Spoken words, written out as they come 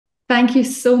Thank you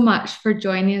so much for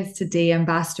joining us today,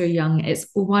 Ambassador Young. It's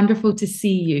wonderful to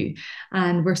see you,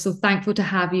 and we're so thankful to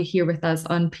have you here with us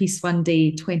on Peace One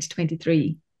Day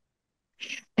 2023.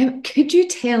 Could you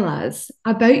tell us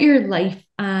about your life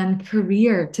and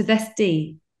career to this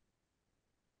day?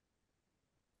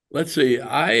 Let's see.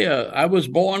 I was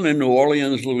born in New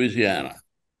Orleans, Louisiana,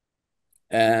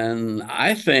 and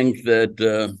I think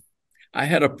that I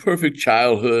had a perfect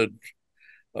childhood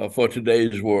for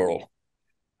today's world.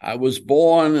 I was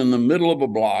born in the middle of a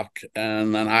block,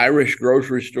 and an Irish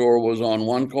grocery store was on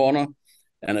one corner,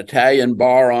 an Italian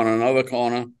bar on another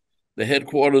corner. The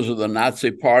headquarters of the Nazi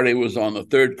Party was on the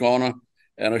third corner,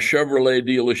 and a Chevrolet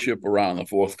dealership around the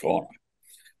fourth corner.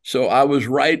 So I was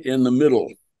right in the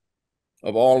middle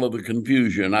of all of the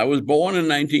confusion. I was born in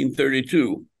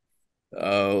 1932,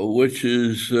 which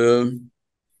is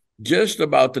just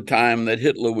about the time that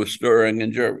Hitler was stirring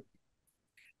in Germany,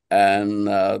 and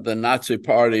the Nazi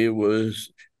Party was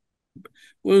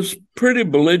pretty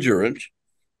belligerent,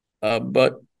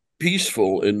 but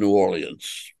peaceful in New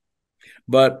Orleans.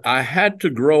 But I had to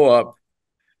grow up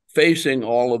facing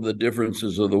all of the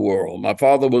differences of the world. My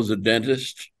father was a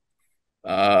dentist.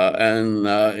 And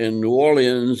in New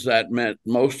Orleans, that meant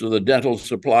most of the dental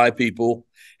supply people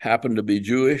happened to be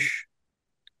Jewish.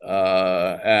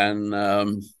 And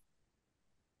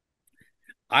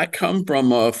I come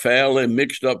from a fairly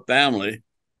mixed up family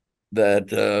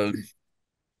that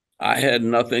I had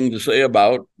nothing to say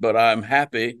about, but I'm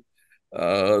happy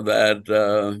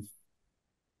that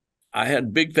I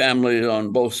had big families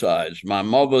on both sides. My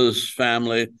mother's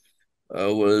family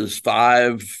was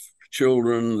five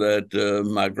children that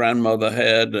my grandmother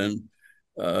had, and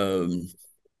um,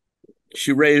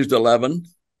 she raised 11,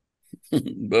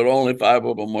 but only five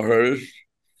of them were hers.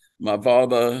 My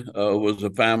father was a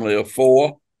family of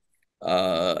four,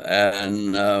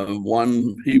 and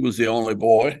one, he was the only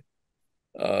boy.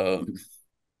 Uh,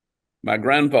 my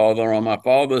grandfather on my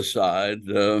father's side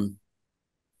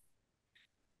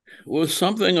was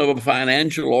something of a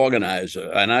financial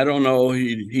organizer. And I don't know,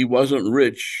 he wasn't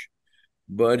rich,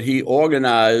 but he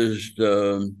organized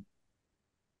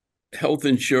health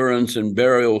insurance and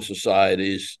burial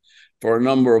societies for a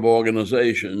number of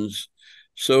organizations.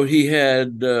 So he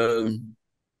had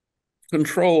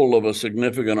control of a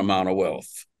significant amount of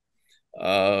wealth.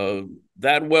 Uh,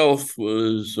 that wealth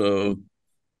was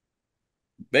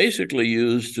basically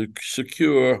used to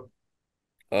secure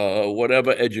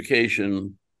whatever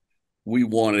education we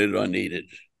wanted or needed.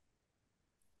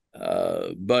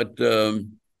 But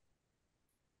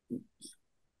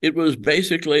it was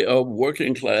basically a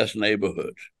working class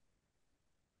neighborhood.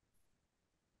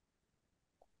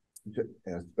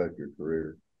 Asked about your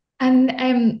career. And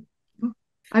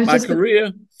I was My just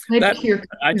career, glad to that hear.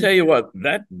 I tell you what,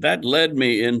 that led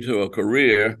me into a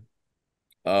career.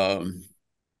 Um,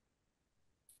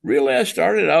 Really, I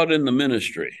started out in the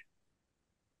ministry.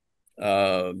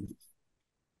 Um,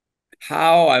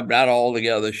 how I'm not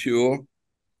altogether sure.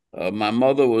 My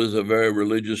mother was a very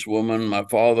religious woman. My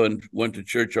father went to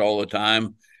church all the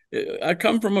time. I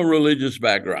come from a religious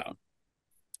background,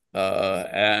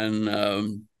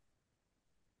 and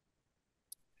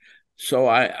so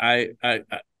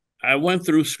I went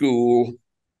through school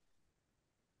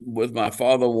with my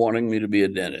father wanting me to be a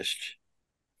dentist,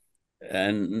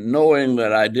 and knowing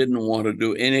that I didn't want to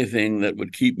do anything that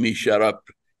would keep me shut up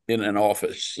in an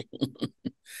office.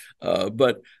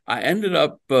 But I ended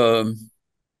up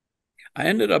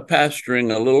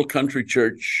pastoring a little country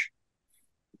church,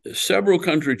 several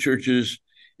country churches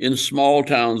in small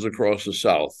towns across the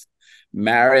South,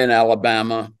 Marion,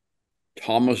 Alabama,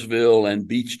 Thomasville, and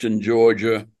Beachton,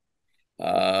 Georgia.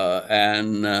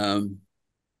 And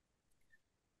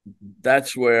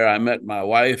That's where I met my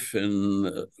wife, and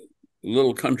a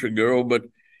little country girl, but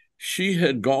she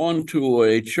had gone to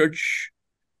a church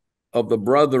of the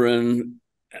Brethren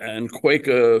and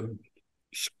Quaker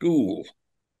school.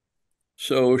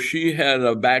 So she had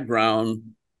a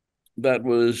background that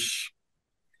was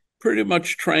pretty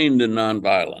much trained in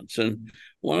nonviolence. And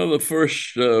one of the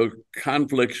first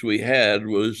conflicts we had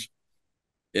was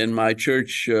in my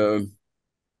church.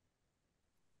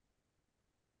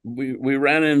 We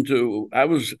ran into, I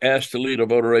was asked to lead a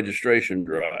voter registration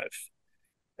drive.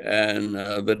 And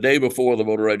the day before the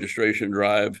voter registration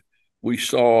drive, we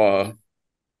saw,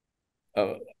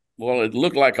 well, it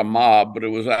looked like a mob, but it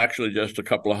was actually just a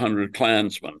couple of hundred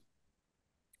Klansmen,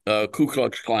 Ku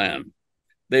Klux Klan.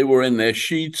 They were in their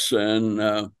sheets,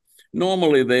 and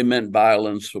normally they meant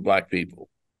violence for Black people.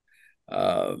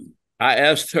 Uh, I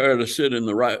asked her to sit in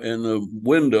the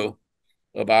window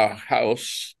of our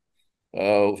house,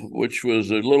 which was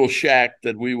a little shack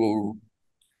that we were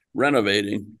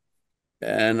renovating,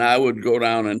 and I would go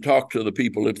down and talk to the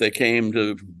people if they came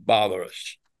to bother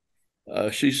us.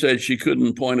 She said she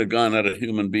couldn't point a gun at a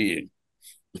human being.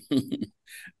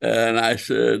 And I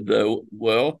said,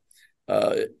 well,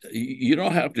 you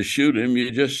don't have to shoot him.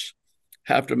 You just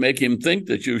have to make him think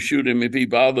that you shoot him if he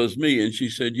bothers me. And she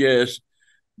said, yes,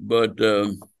 but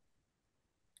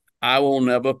I will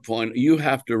never point. You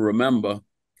have to remember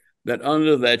that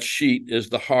under that sheet is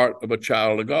the heart of a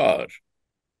child of God.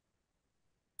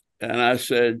 And I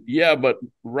said, yeah, but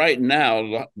right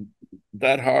now,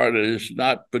 that heart is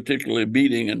not particularly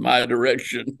beating in my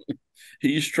direction.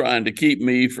 He's trying to keep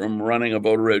me from running a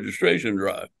voter registration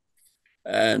drive.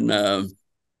 And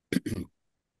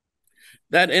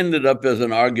that ended up as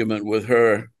an argument with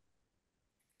her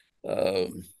uh,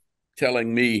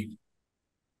 telling me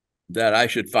that I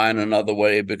should find another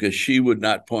way because she would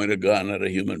not point a gun at a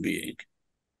human being.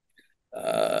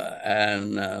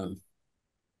 And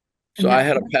so And I that,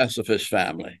 had a pacifist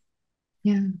family.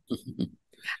 yeah.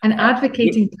 And Uh,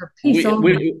 advocating for peace we,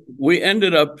 always. we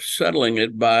ended up settling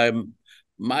it by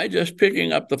my just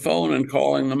picking up the phone and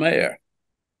calling the mayor.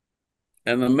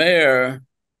 And the mayor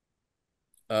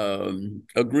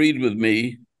agreed with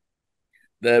me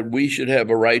that we should have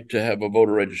a right to have a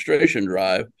voter registration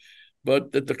drive,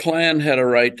 but that the Klan had a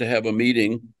right to have a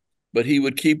meeting, but he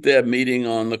would keep that meeting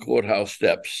on the courthouse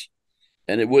steps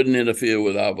and it wouldn't interfere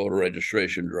with our voter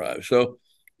registration drive. So,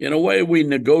 in a way, we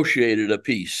negotiated a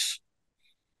peace.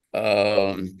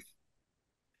 But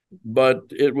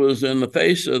it was in the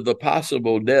face of the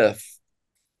possible death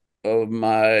of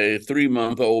my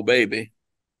 3-month-old baby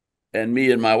and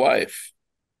me and my wife.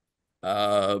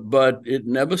 But it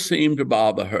never seemed to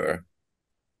bother her.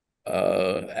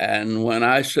 And when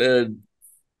I said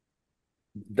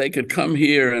they could come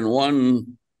here and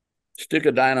one stick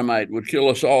of dynamite would kill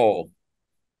us all,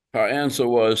 her answer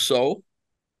was, so?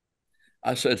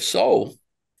 I said, so?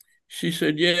 She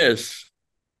said, yes.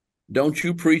 Don't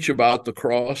you preach about the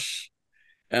cross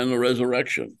and the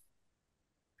resurrection?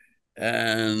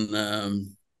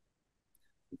 And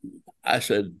I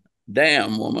said,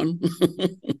 damn, woman.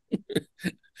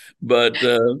 But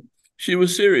she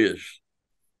was serious.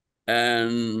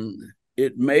 And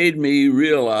it made me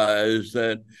realize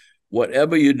that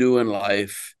whatever you do in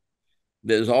life,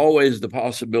 there's always the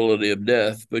possibility of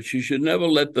death, but you should never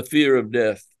let the fear of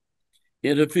death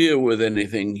interfere with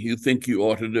anything you think you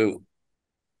ought to do.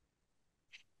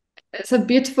 It's a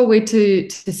beautiful way to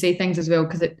say things as well,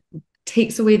 because it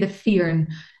takes away the fear,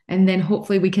 and then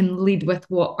hopefully we can lead with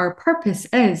what our purpose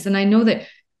is. And I know that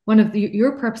one of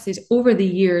your purposes over the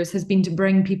years has been to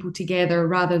bring people together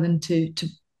rather than to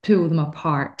pull them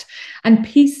apart. And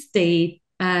Peace Day,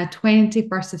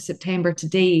 21st of September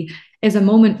today, is a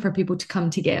moment for people to come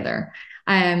together,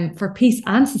 for peace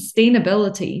and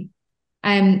sustainability.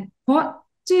 What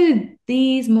do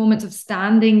these moments of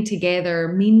standing together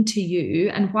mean to you,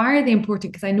 and why are they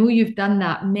important? Because I know you've done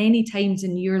that many times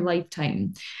in your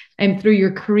lifetime and through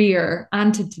your career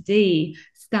and to today,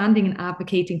 standing and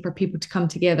advocating for people to come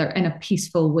together in a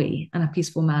peaceful way and a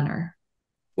peaceful manner.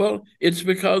 Well, it's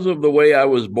because of the way I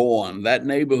was born, that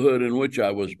neighborhood in which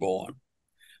I was born,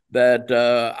 that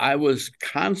I was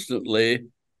constantly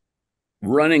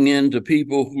running into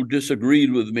people who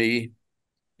disagreed with me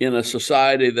in a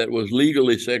society that was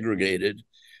legally segregated,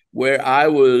 where I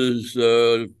was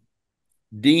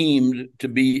deemed to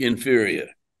be inferior.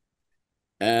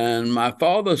 And my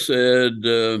father said,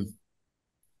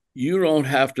 you don't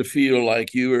have to feel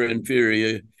like you are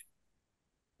inferior.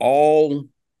 All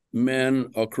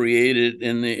men are created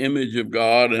in the image of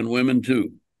God, and women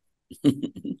too.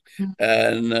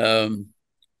 And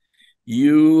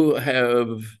you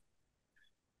have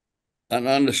an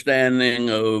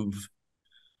understanding of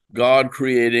God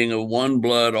creating of one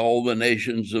blood all the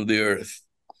nations of the earth.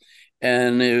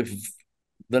 And if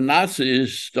the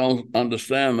Nazis don't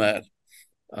understand that,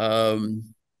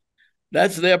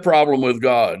 that's their problem with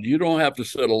God. You don't have to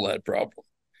settle that problem.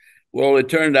 Well, it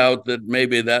turned out that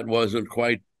maybe that wasn't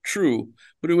quite true,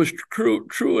 but it was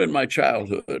true in my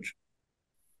childhood.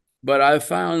 But I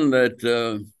found that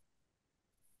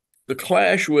the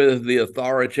clash with the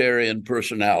authoritarian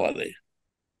personality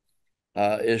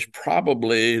is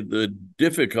probably the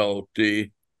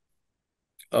difficulty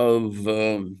of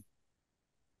the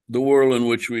world in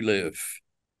which we live.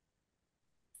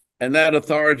 And that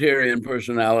authoritarian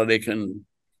personality can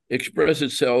express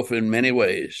itself in many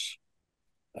ways.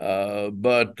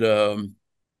 But the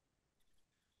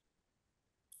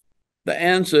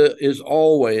answer is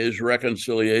always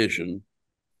reconciliation.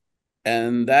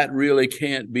 And that really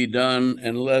can't be done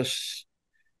unless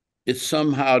it's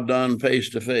somehow done face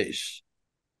to face.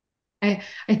 I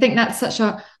think that's such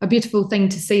a beautiful thing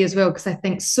to say as well, because I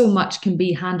think so much can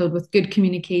be handled with good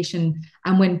communication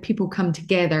and when people come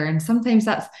together. And sometimes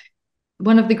that's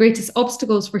one of the greatest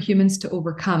obstacles for humans to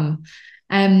overcome.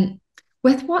 Um,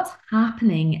 with what's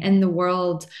happening in the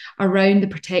world around the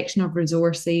protection of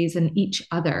resources and each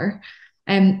other,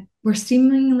 we're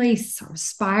seemingly sort of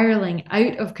spiraling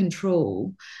out of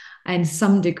control in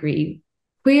some degree.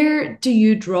 Where do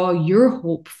you draw your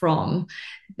hope from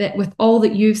that with all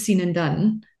that you've seen and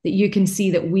done, that you can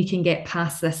see that we can get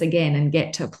past this again and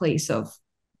get to a place of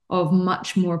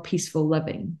much more peaceful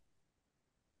living?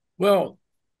 Well,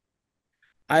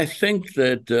 I think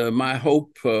that my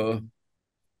hope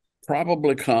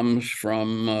probably comes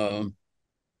from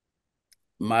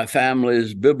my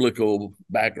family's biblical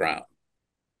background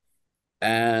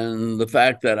and the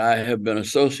fact that I have been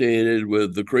associated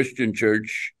with the Christian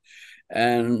church,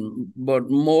 and but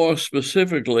more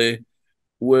specifically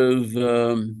with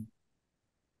the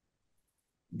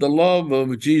love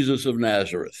of Jesus of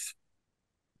Nazareth.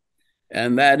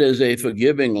 And that is a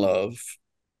forgiving love.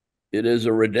 It is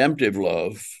a redemptive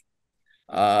love.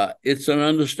 It's an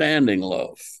understanding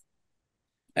love.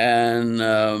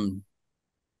 And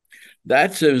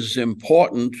that's as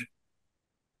important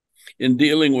in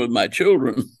dealing with my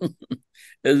children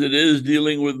as it is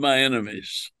dealing with my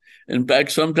enemies. In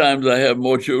fact, sometimes I have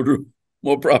more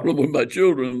problem with my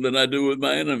children than I do with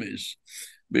my enemies,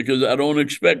 because I don't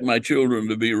expect my children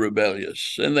to be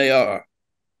rebellious, and they are,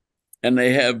 and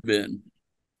they have been.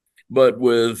 But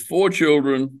with 4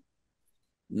 children,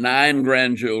 9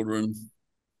 grandchildren,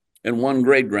 and 1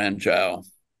 great-grandchild,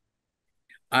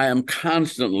 I am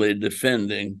constantly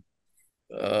defending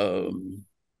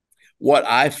what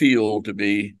I feel to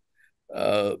be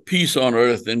peace on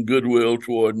earth and goodwill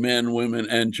toward men, women,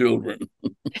 and children.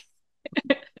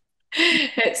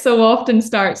 It so often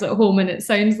starts at home, and it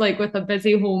sounds like with a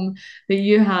busy home that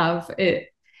you have,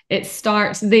 it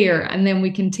starts there, and then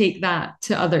we can take that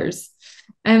to others.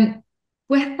 Um,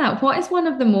 with that, what is one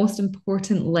of the most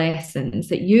important lessons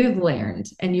that you've learned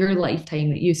in your lifetime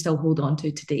that you still hold on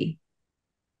to today?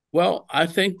 Well, I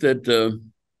think that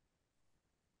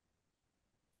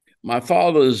my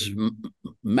father's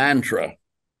mantra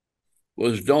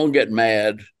was don't get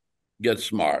mad, get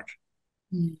smart.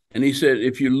 Mm. And he said,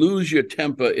 if you lose your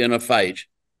temper in a fight,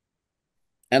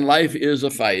 and life is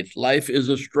a fight, life is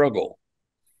a struggle,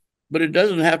 but it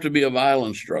doesn't have to be a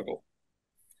violent struggle.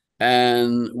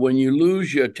 And when you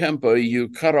lose your temper, you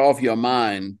cut off your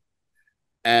mind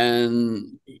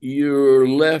and you're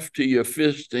left to your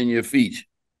fist and your feet.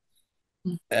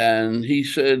 Mm. And he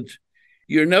said,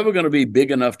 you're never going to be big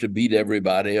enough to beat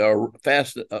everybody or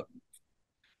fast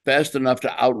enough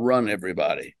to outrun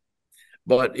everybody.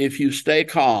 But if you stay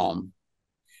calm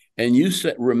and you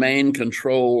remain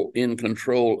in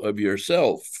control of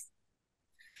yourself,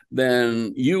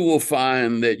 then you will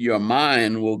find that your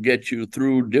mind will get you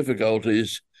through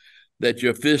difficulties that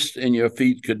your fists and your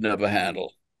feet could never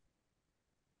handle.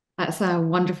 That's a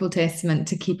wonderful testament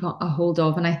to keep a hold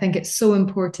of. And I think it's so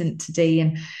important today.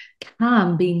 And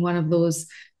calm being one of those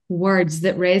words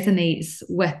that resonates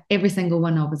with every single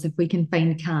one of us if we can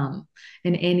find calm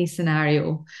in any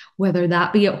scenario, whether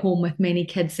that be at home with many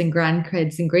kids and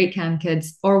grandkids and great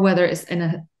grandkids, or whether it's in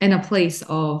a place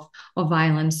of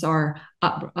violence or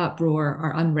uproar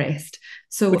or unrest.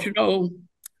 So, but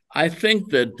I think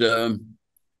that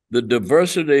the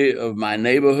diversity of my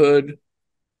neighborhood,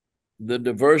 the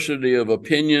diversity of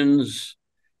opinions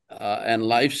and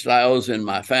lifestyles in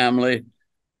my family,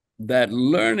 that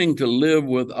learning to live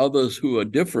with others who are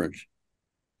different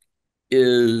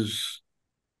is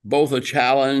both a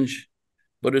challenge,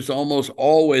 but it's almost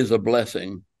always a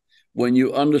blessing when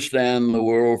you understand the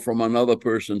world from another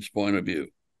person's point of view.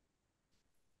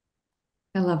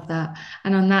 I love that.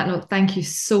 And on that note, thank you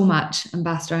so much,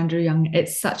 Ambassador Andrew Young.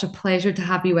 It's such a pleasure to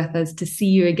have you with us, to see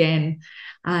you again,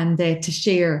 and to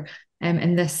share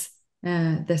in this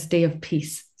day of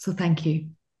peace. So thank you.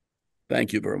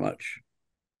 Thank you very much.